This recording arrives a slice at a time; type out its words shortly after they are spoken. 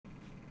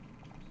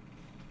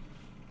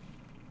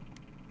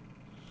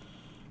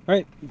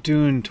Alright,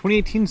 doing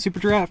 2018 Super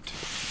Draft.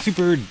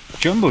 Super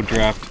Jumbo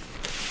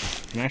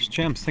Draft. National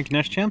Champs. Thank you,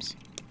 National Champs.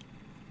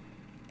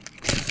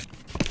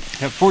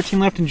 Have 14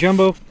 left in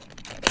Jumbo.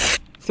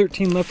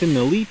 13 left in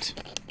Elite.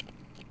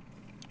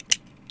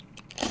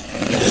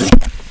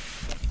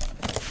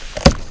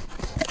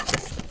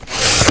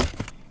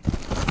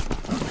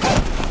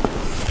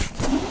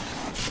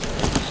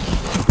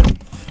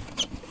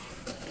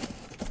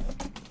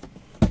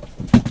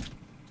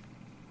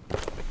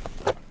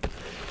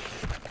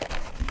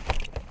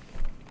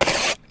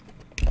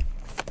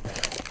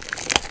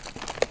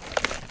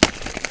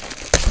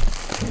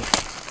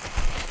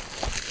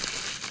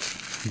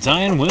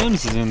 Zion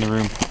Williams is in the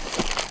room.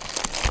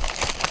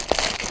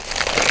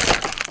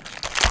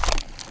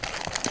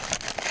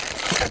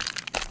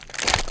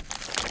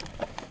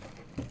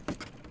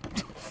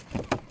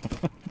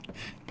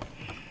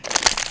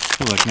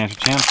 Good luck,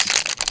 National Champs.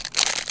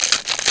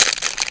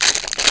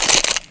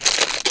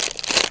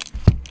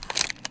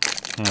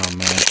 Oh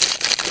man.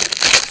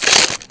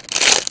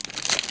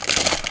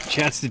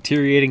 Chat's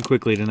deteriorating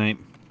quickly tonight.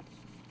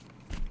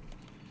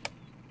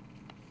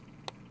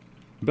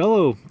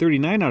 Bello,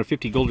 39 out of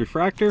 50 gold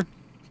refractor.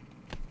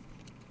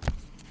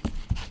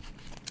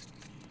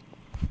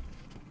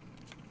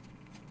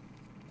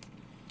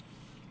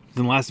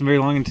 Doesn't last very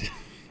long.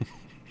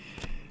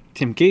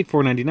 Tim Kate,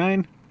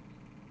 499.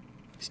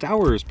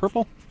 Stowers,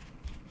 purple.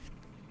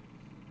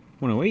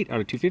 108 out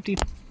of 250.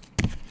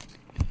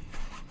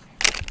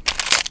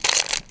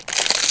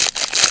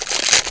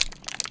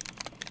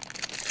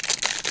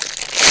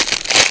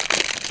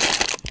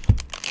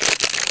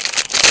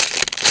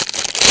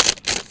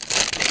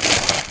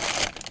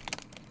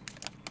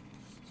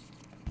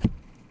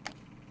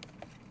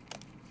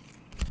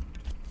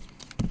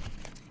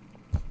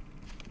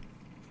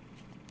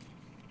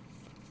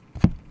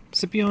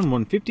 Scipion,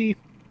 150.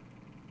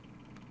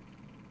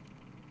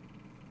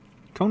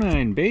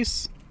 Conine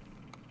base.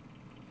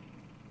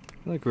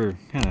 I feel like we're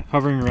kind of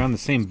hovering around the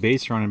same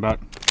base run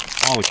about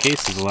all the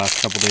cases the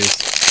last couple days.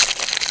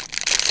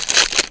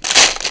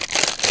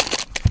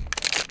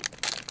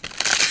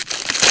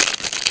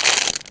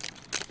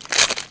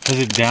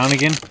 Is it down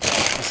again?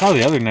 I saw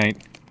the other night.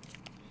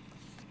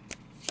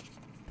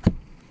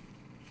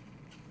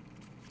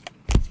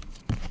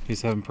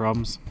 He's having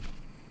problems.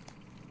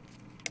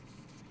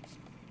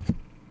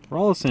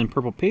 Rollison,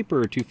 purple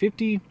paper,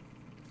 250.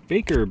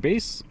 Baker,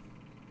 base.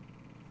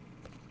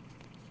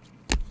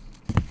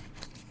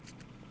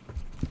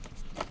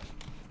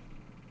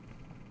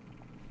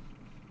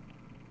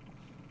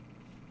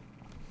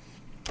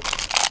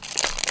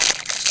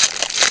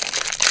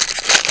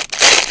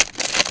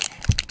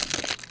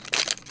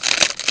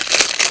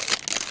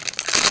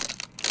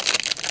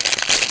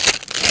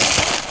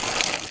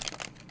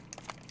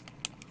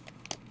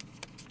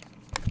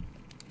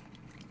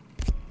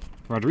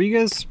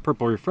 Rodriguez,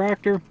 purple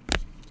refractor.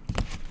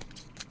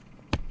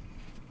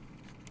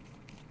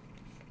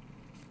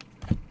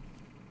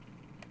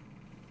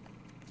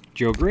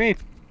 Joe Gray,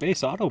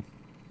 base auto.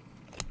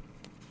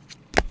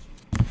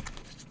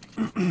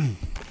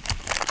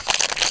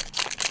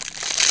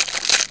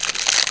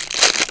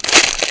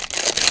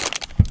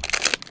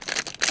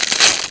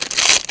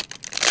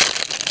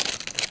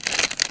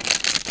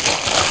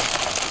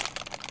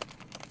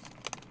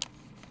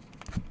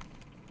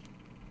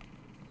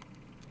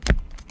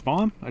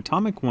 Bomb,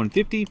 atomic,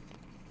 150.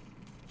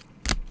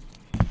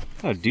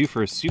 That'll do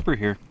for a super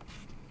here.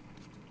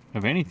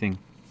 Of anything.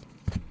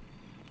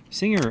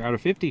 Singer out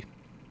of 50.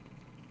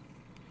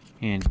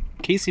 And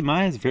Casey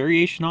Mize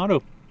variation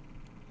auto.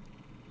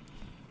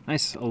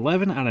 Nice,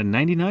 11 out of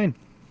 99.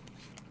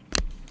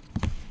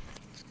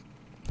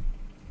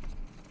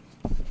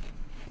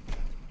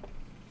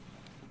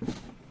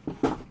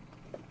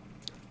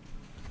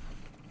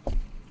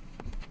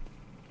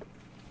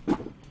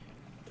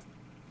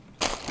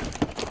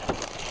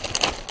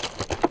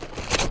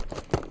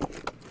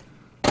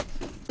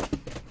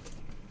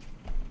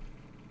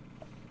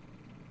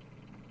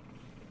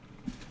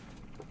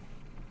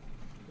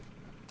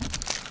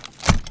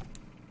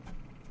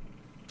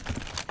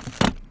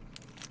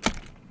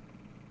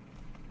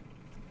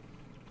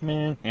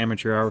 Man,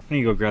 amateur hour. I need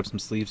to go grab some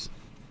sleeves.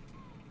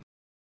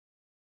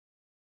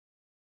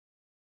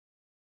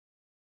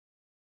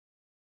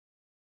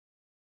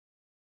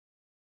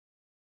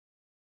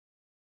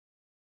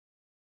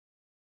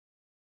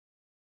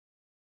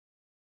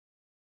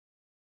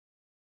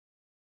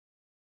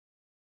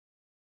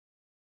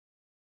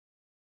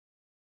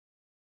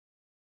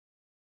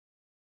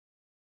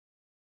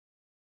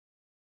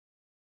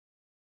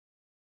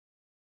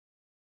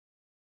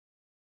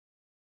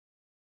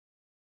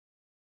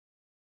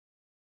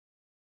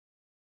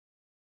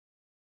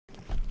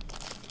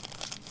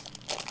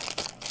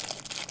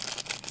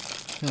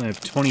 I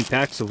have 20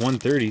 packs of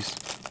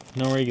 130s.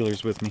 No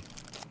regulars with me.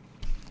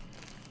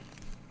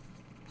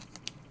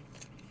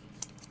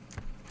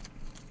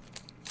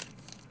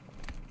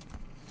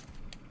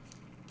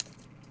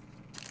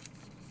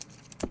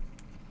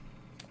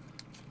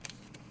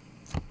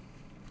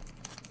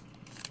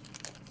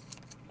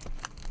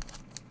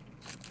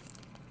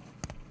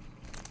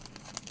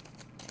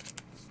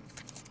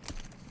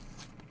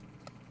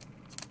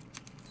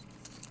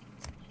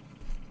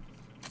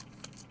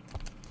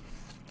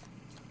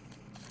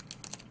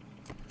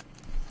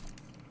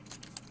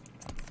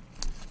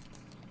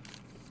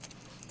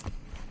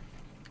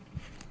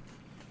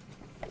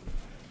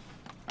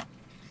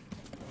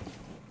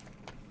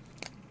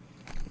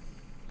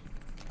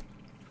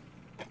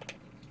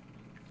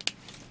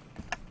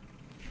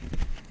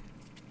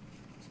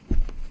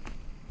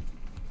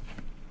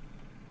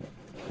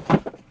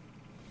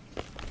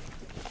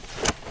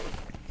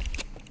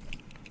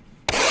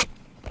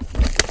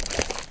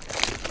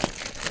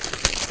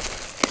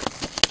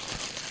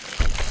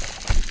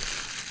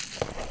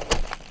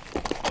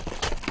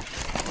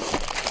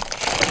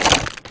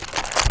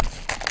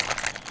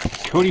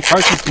 Cody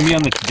Parsons can be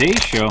on the Today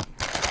Show.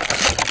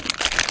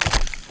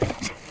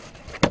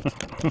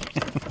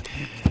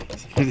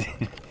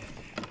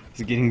 Is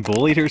he getting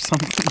bullied or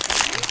something?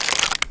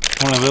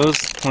 One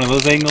of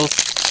those angles.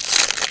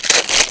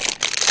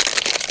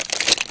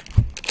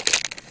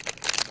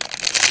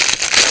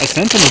 I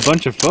sent him a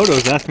bunch of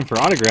photos asking for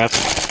autographs.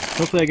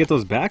 Hopefully I get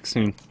those back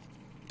soon.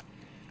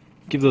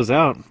 Give those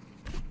out.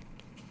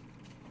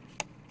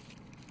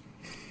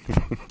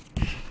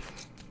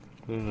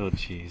 Oh,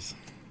 jeez.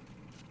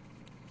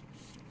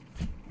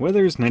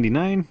 Weathers,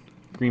 99.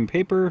 Green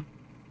paper.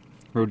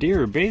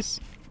 Rodeer, base.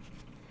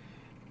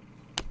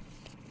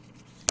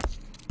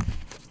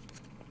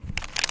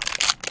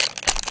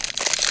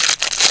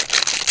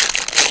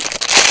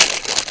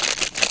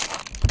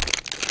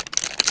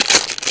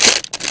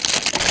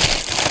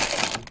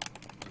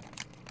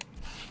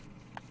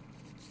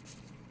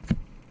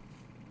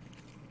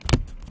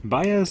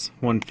 Baez,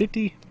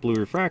 150, blue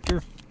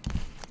refractor.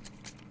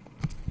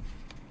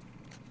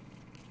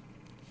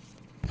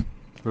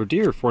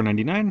 Rodeer,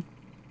 499.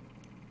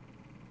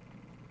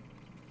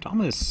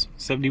 Thomas,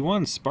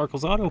 71,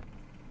 Sparkles Auto.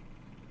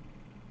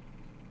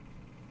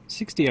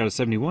 60 out of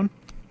 71.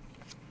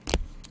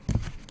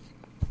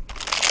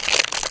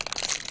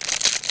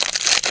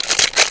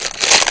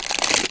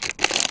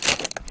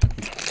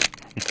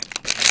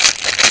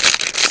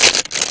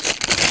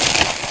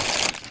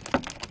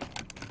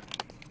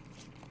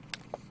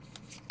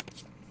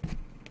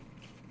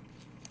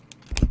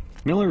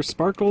 Miller,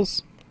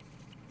 Sparkles.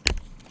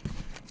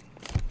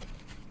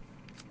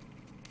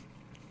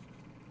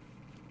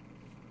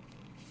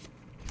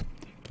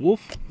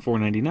 Wolf,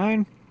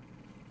 499.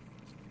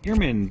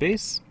 Ehrman,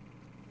 base.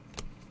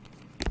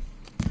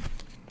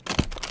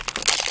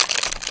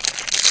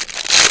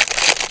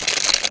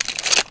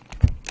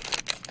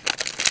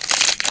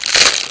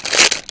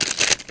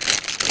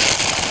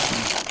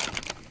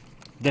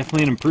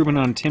 Definitely an improvement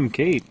on Tim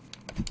Cate.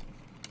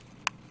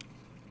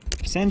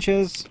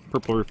 Sanchez,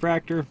 purple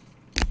refractor.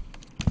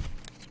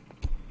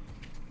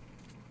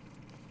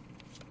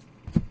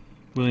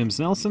 Williams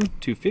Nelson,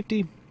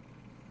 250.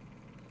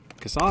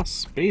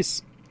 Casas,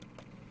 base.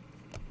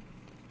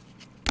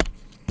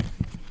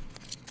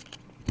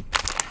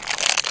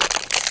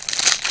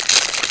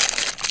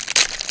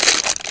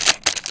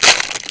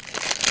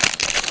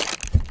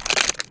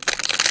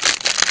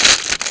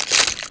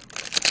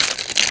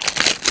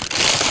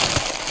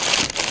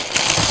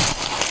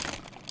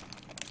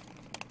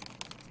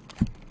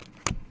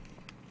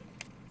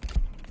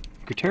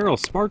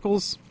 Gutierrez,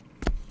 Sparkles.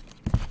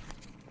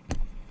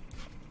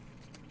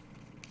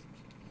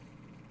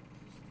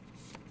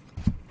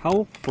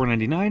 Howell,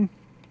 499.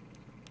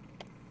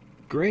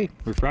 Gray,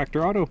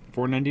 refractor auto,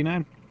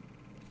 499.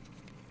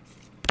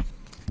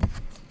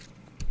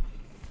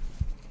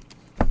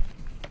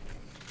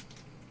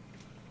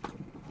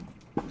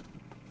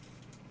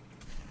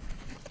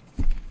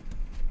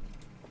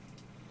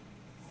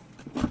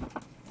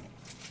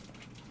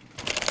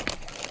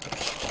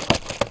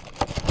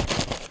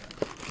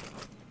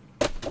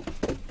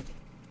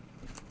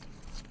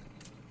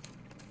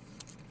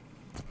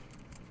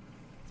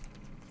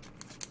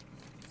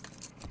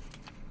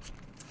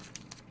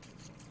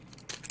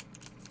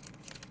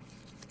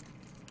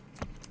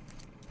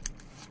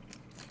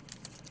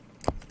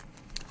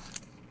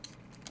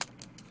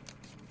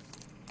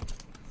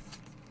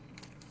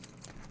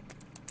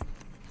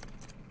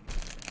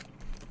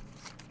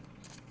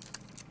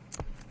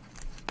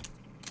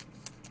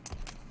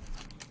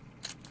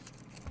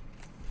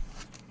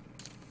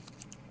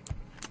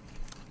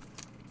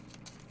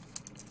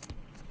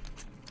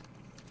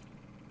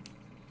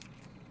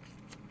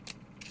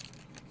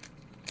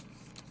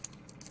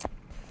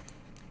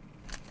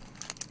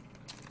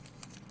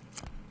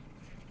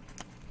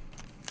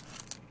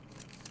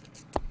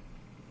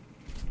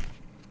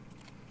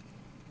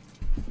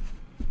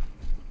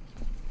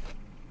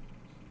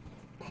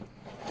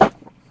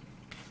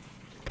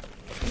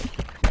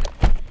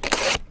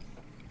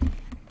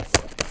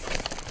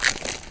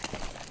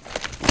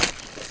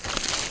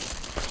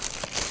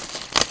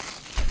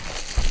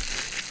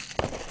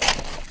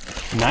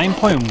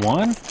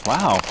 $9.1?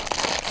 Wow.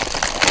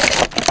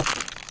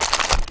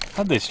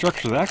 How'd they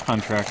structure that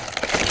contract?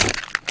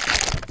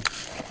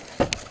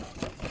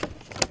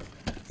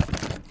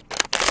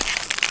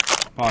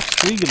 Box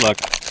 3, good luck.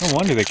 No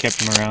wonder they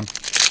kept him around.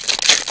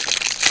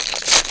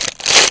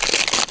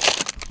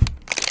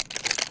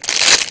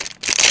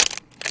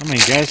 How many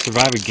guys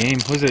survive a game?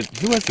 Who was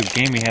the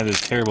game he had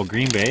this terrible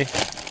Green Bay?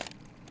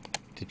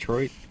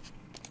 Detroit.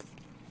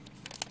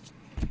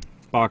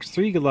 Box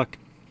 3, good luck.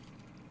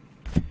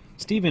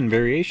 Steven,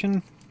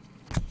 variation.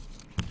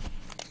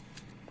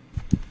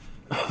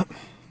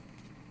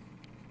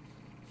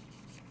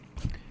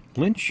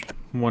 Lynch,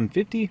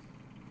 150.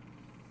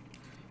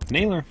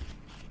 Naylor,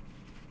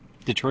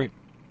 Detroit.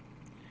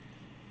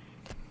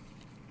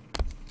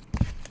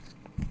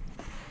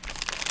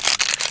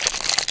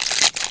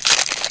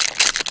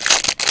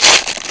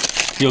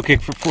 Steel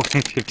kick for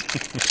 450.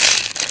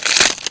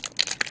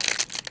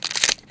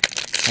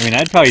 I mean,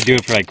 I'd probably do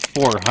it for like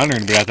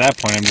 400, but at that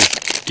point, I'm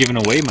just giving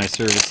away my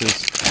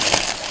services.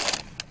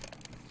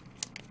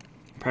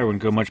 Probably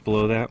wouldn't go much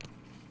below that.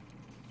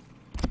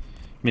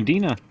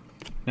 Medina,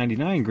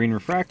 99, green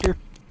refractor.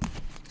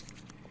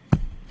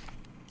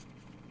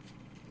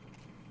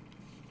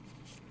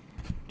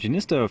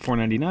 Janista,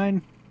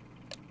 499.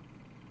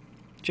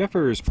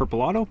 Jeffers,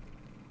 purple auto.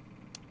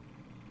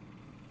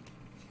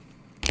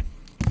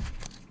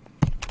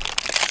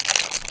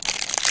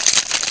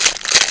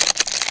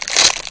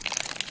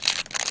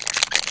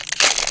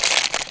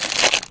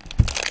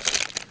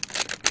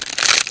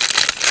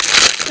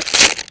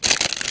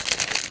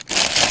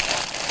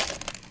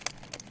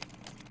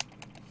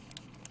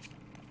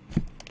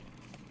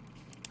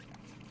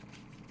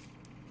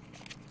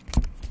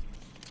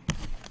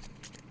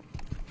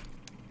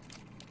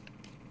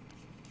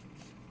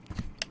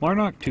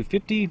 Larnock,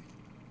 250.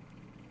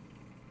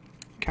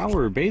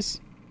 Cower, base.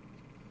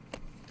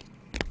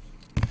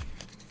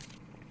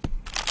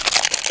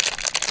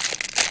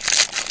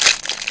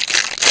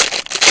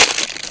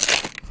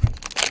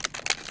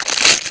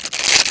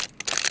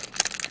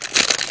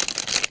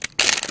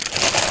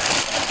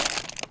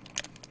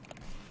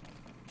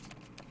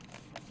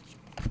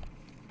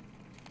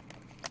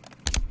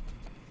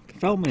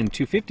 Feldman,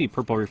 250,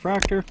 purple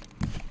refractor.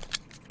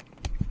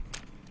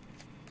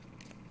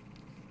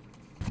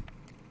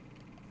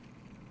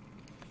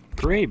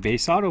 Gray,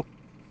 base auto.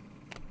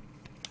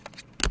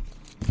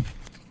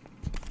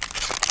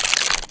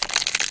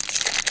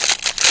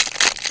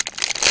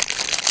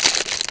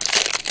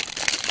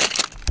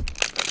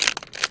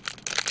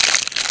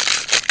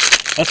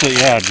 That's what,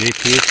 yeah,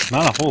 JP, it's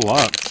not a whole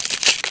lot.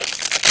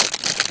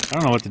 I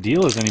don't know what the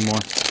deal is anymore.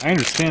 I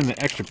understand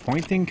the extra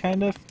point thing,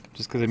 kind of,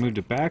 just because I moved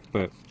it back,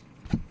 but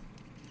it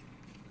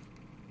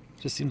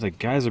just seems like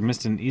guys are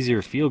missing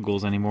easier field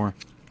goals anymore.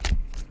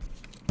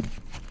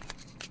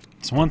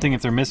 It's one thing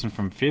if they're missing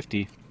from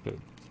 50, but...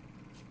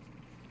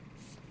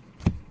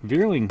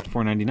 Veerling,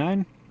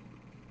 499.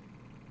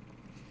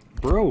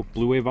 Bro,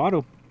 Blue Wave Auto,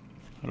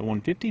 out of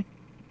 150.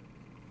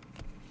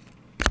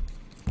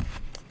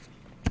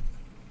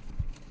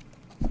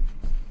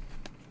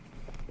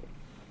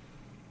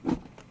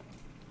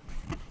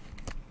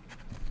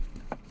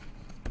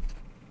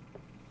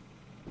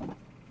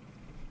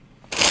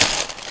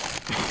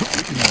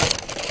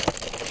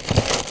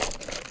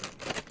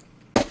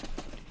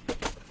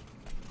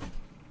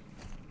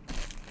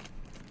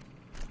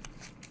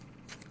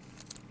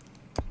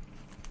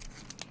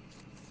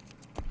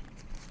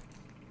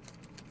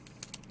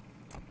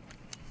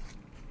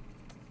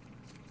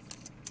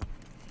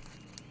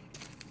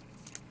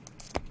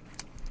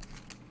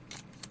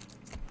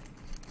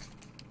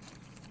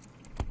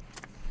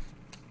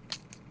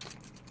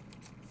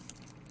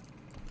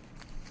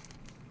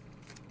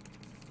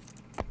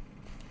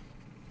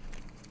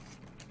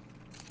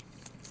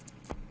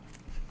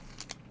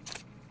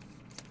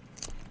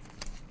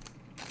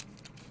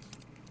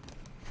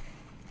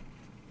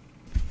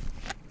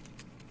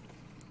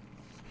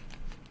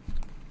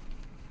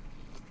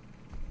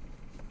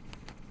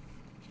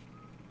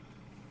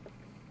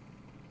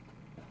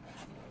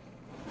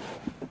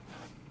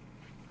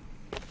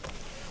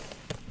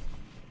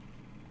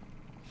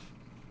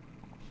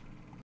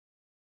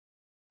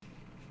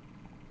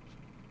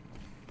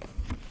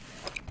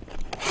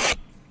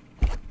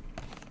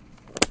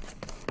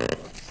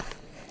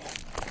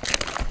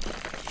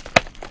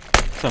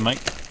 What's up, Mike?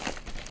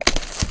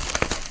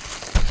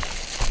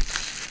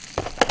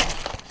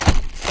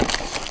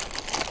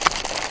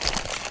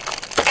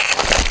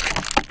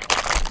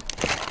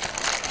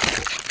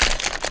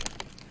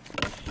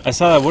 I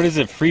saw that, what is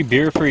it, free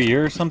beer for a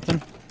year or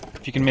something?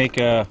 If you can make,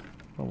 what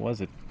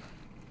was it?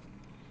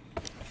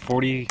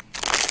 40,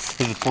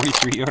 was it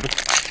 43 yarder?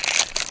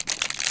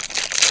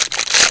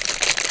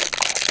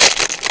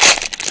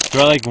 Do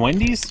I like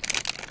Wendy's?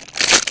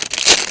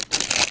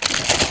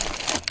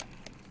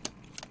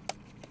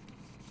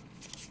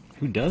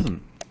 Who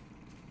doesn't?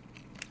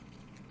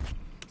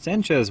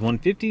 Sanchez,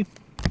 150.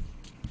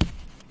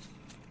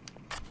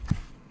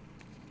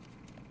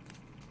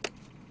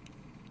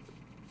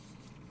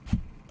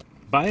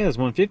 Baez,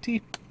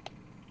 150.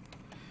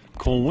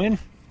 Cole Win.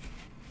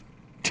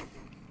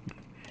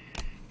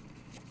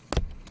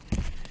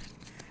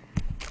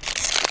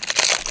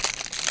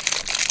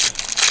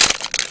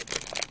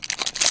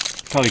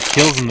 Probably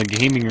kills in the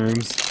gaming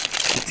rooms.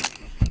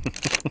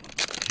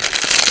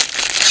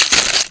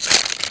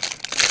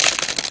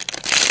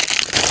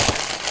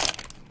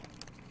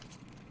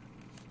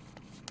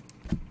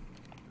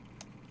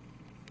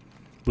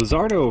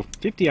 Luzardo,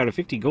 50 out of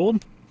 50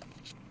 gold.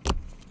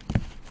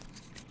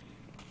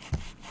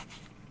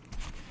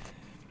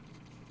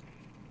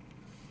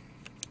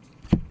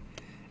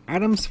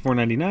 Adams,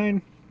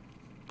 499.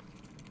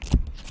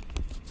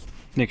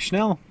 Nick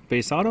Schnell,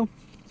 base auto.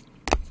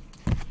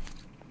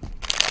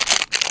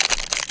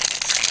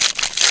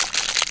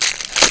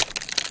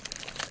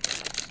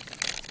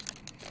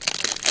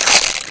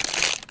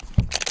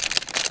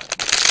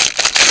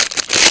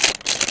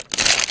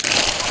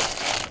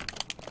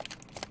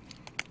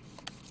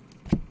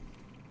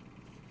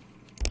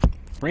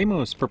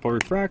 Ramos, purple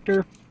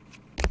refractor.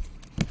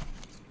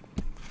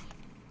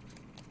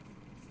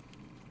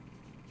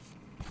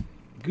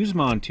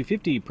 Guzman,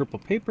 250, purple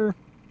paper.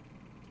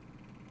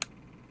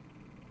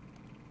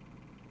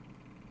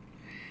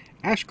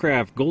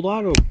 Ashcraft, gold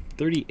auto,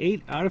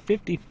 38 out of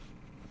 50.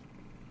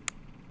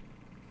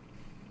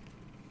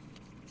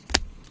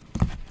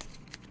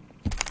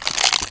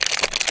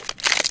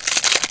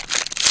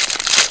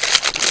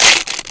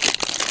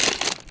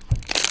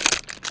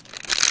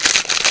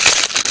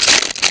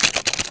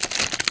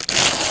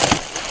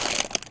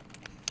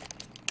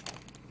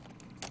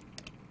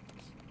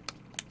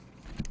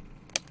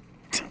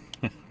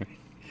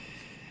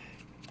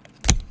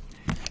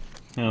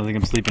 I don't think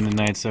I'm sleeping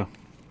tonight, so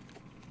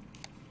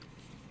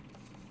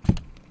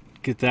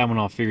get that one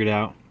all figured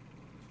out.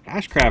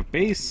 Ashcraft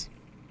base.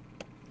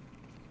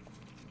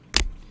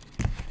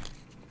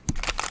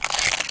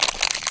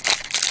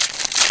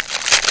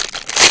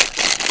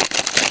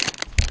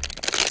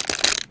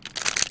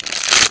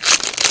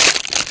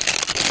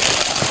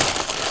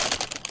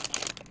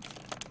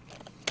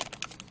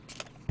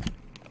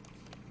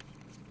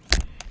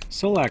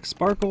 Solak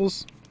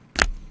Sparkles.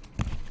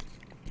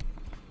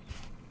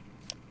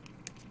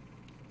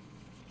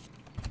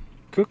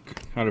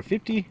 Cook out of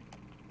 50.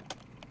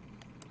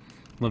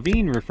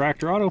 Levine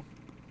refractor auto.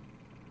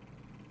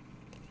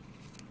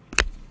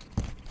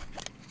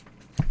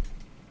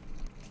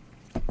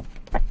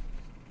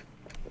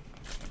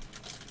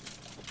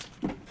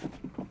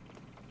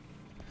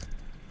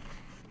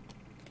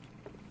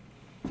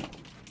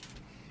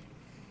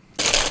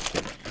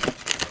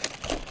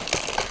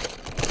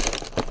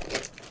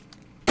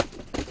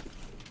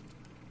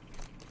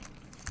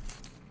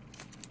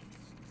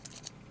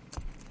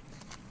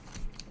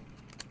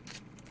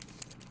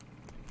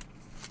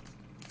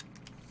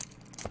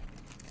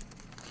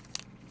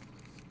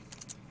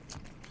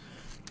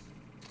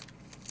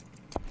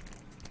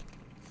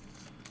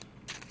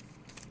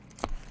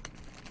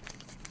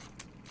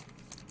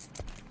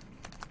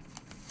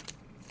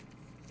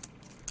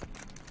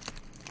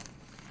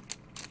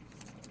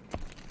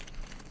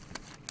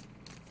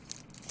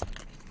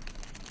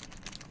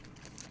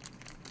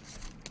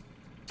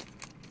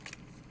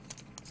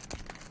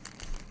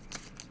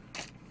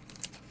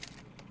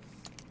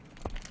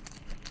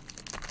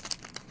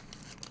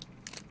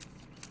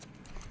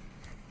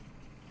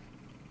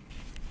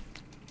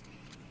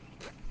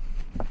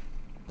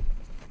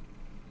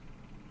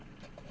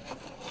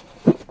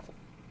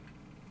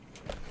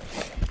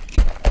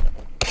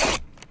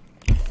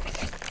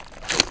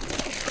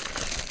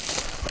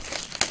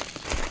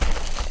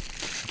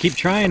 Keep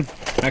trying.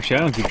 Actually, I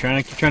don't keep trying.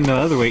 I keep trying the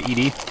other way,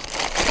 ED.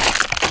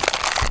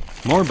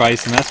 More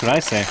bison, that's what I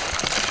say.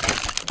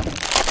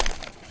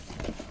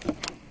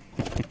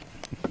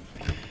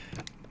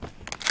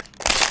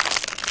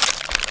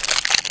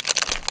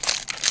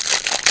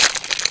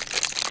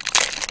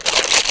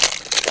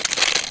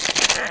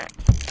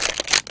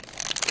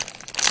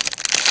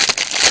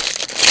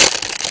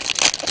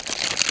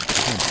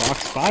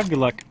 Box 5, good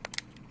luck.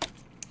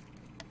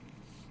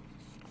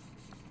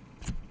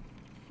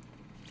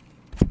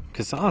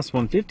 Casas,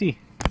 150,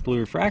 blue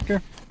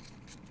refractor.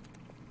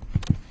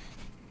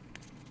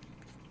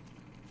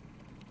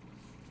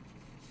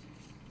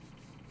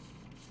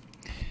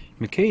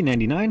 McKay,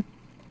 99.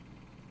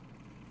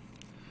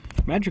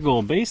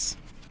 Madrigal base.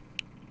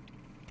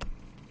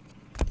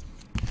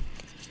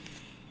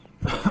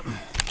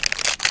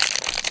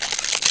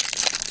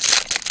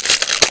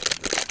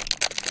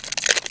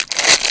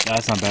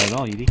 That's not bad at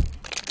all, Edie.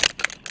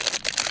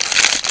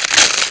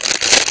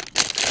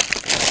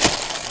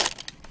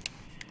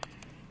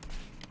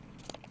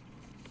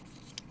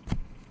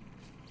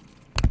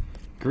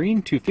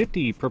 Green,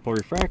 250, purple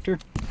refractor.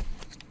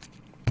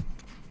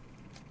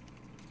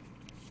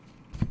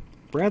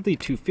 Bradley,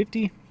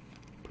 250,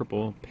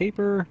 purple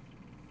paper.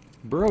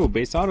 Bro,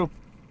 base auto.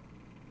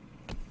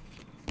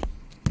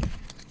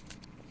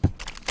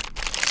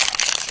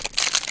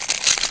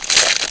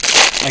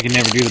 I can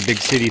never do the big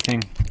city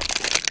thing.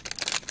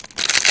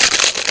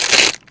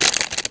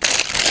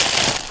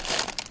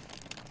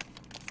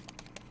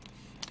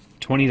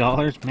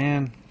 $20,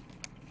 man.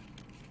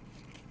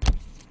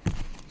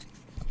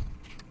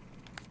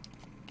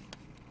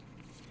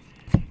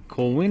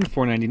 Cole Win,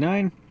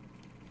 $4.99.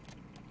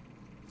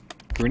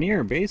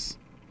 Grenier base.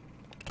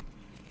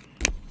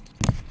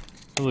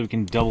 Hopefully we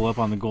can double up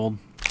on the gold.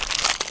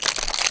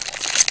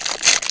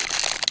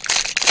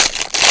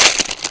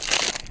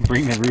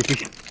 Bring the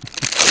rupee.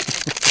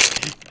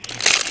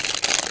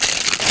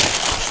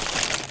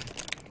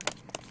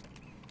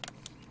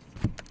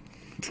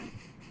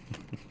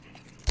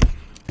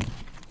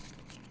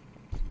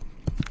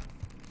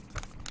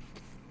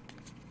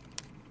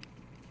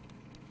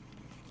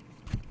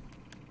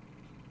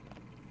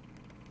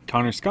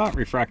 Connor Scott,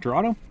 refractor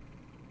auto.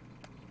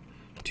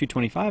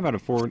 225 out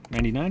of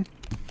 499.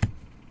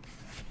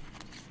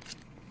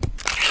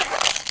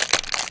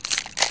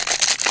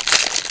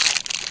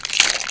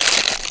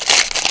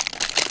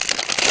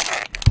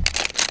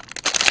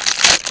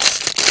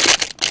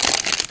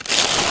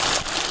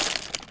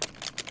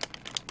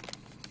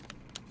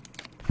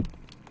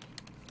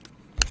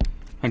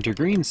 Hunter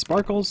Green,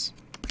 Sparkles.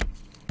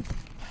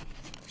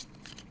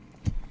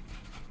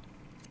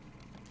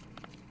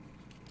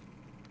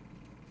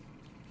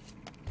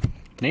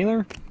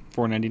 Naylor,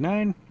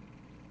 $4.99.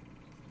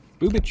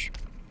 Boobich.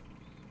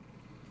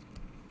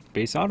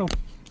 Base auto.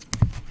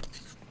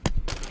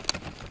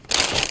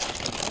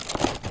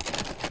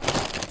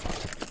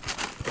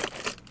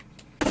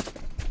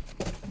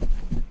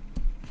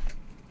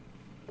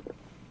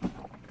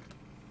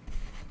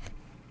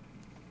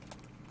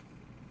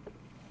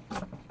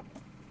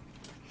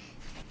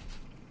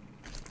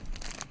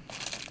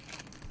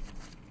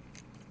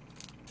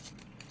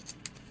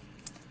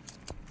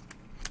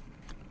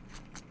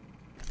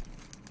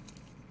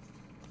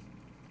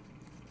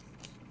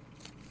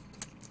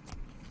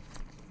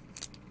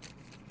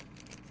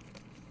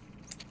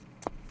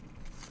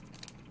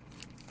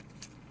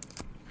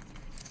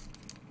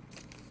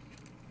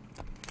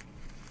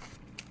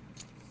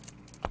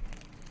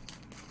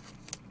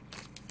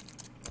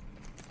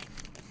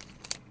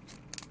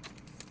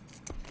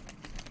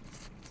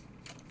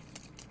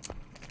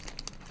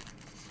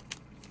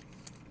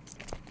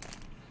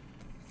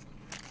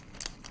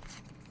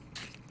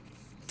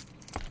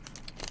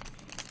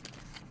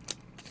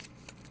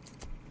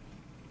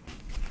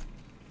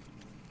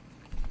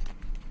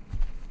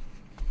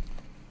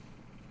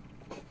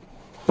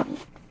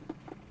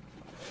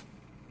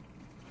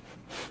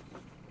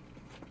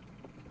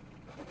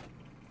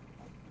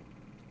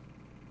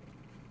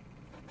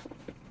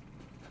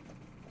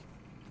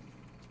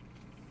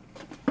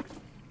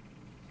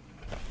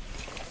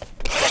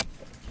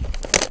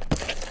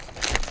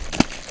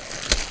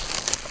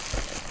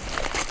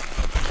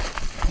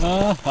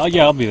 Oh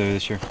yeah, I'll be there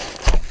this year.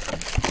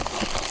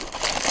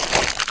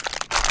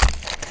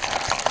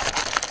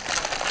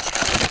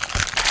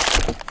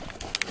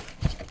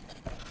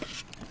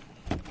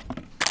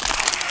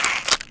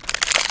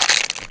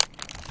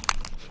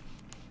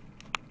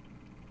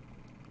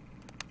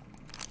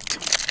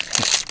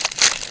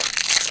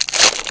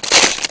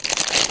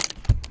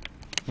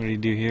 What do you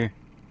do here?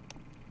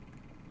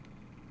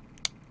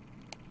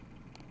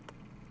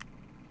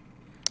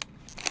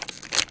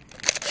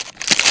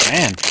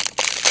 Man.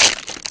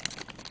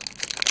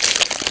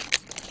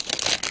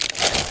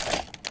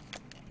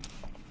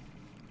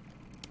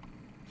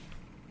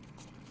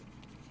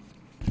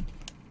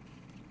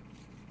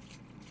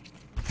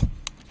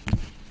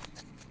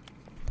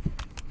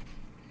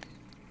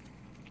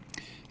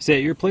 Stay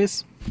at your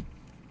place.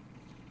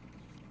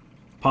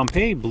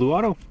 Pompeii, blue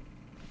auto.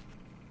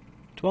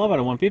 12 out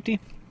of 150.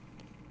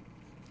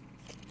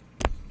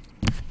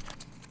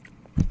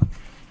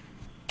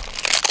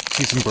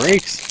 See some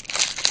breaks.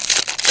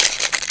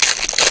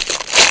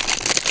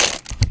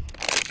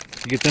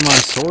 Get them on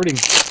sorting.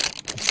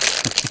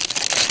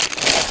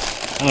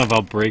 I don't know if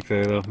I'll break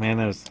there though. Man,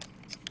 that was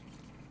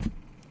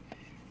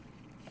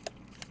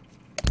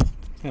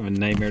kind of a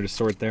nightmare to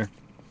sort there.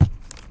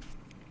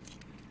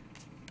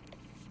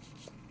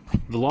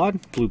 Vlad,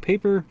 blue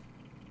paper.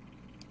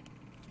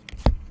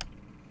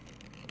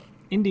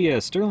 India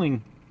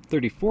Sterling,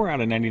 34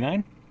 out of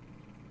 99.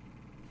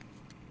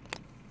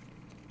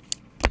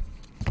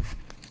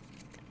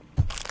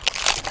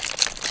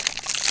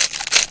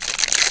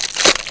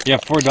 You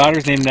have 4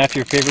 daughters named after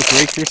your favorite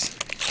breakers.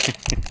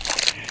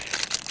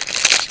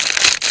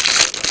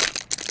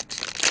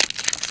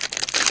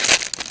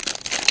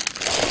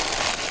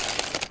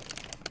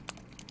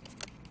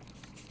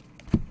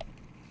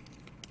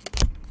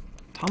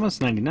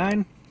 Thomas,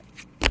 99.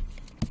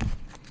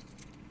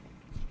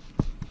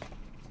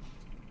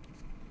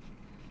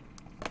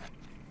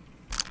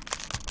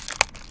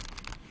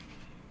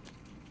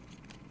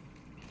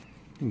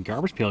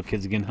 Garbage Pail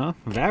Kids again, huh?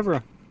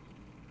 Vavra.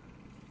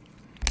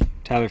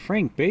 Tyler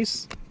Frank,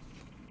 base.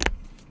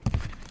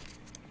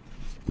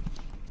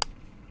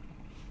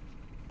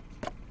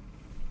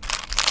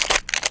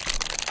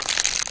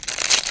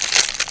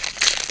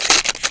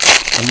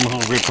 A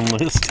little written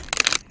list.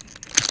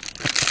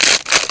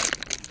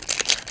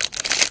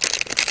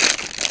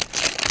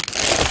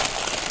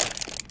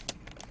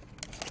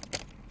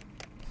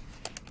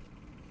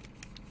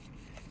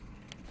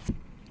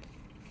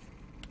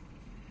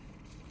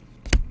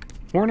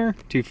 Warner,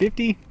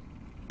 250.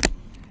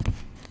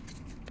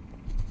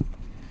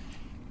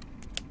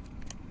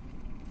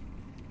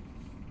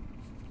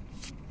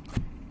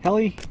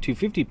 Helly,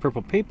 250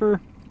 purple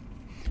paper.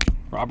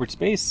 Robert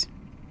Space.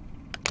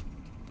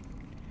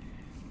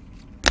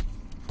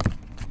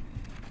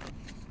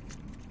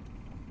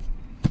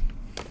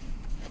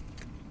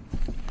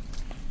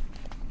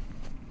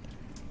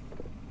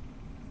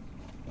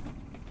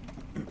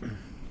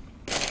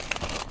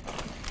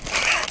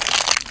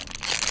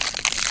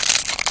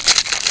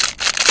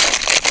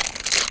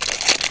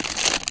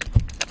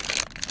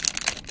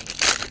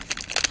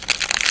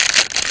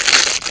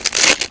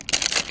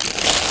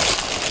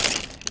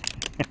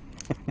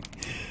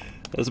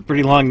 That's a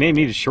pretty long name.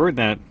 You need to shorten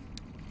that.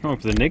 I don't know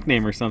if it's a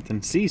nickname or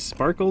something. See,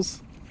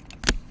 Sparkles.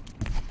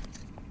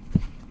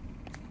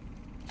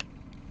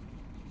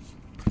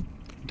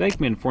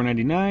 Dykeman,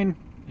 $4.99.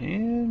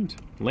 And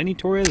Lenny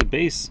Torres,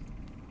 base.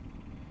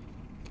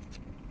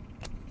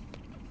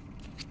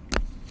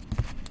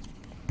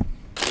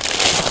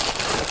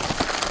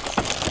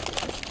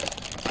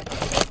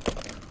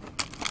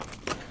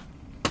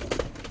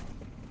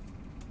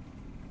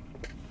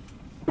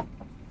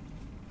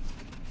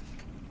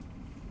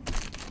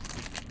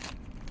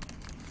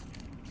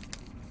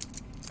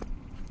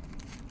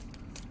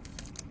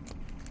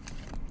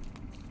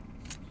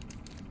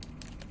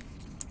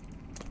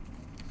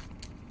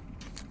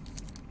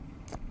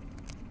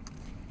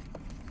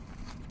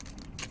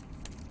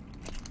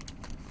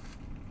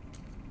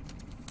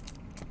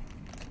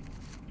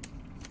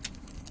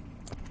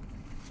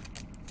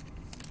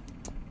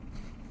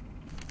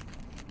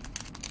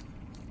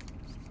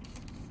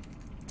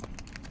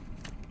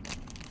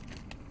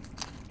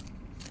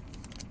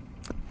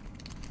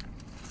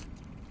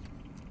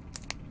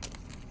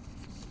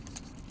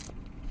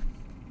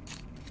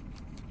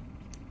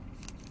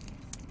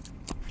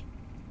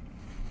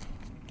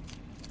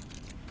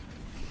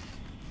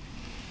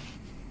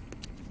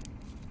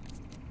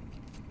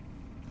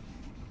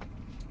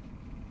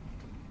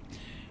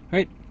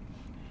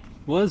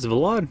 was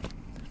Vlad,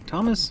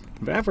 Thomas,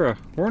 Vavra,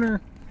 Warner,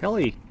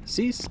 Helly,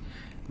 Cease,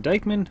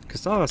 Dykeman,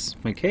 Casas,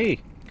 McKay,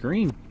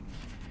 Green,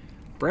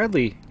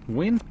 Bradley,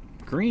 Wynn,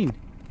 Green,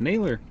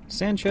 Naylor,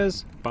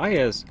 Sanchez,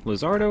 Baez,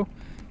 Lizardo,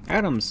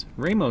 Adams,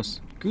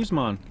 Ramos,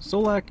 Guzman,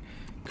 Solak,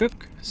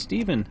 Cook,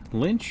 Stephen,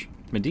 Lynch,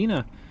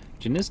 Medina,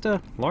 Janista,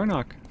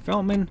 Larnock,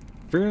 Feltman,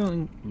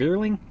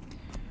 Virling,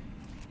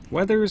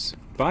 Weathers,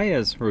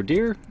 Baez,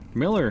 Rodier,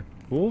 Miller,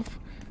 Wolf,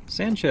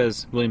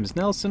 Sanchez, Williams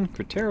Nelson,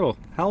 Cretero,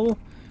 Howell,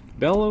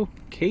 Bello,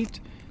 Kate,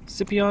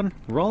 Scipion,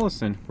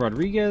 Rollison,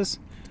 Rodriguez,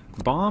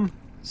 Baum,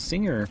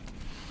 Singer.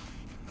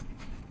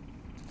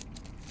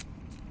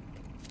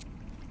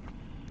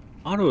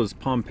 Autos,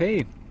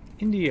 Pompey,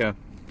 India,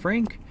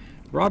 Frank,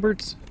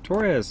 Roberts,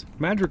 Torres,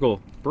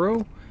 Madrigal,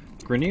 Bro,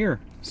 Grenier,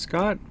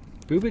 Scott,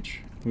 Bubich,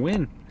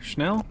 Wynn,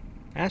 Schnell,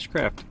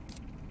 Ashcraft.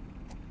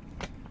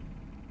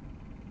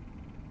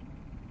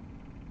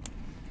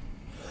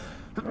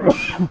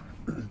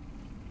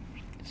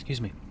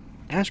 Excuse me.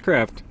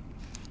 Ashcraft,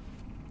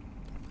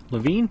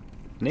 Levine,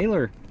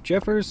 Naylor,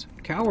 Jeffers,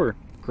 Cower,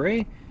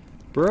 Gray,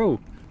 Bro,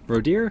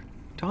 Rodier,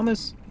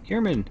 Thomas,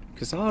 Ehrman,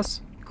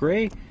 Casas,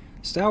 Gray,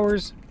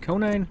 Stowers,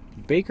 Conine,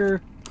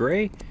 Baker,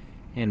 Gray,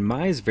 and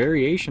Mize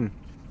Variation.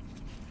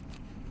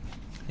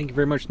 Thank you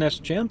very much,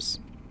 National Champs.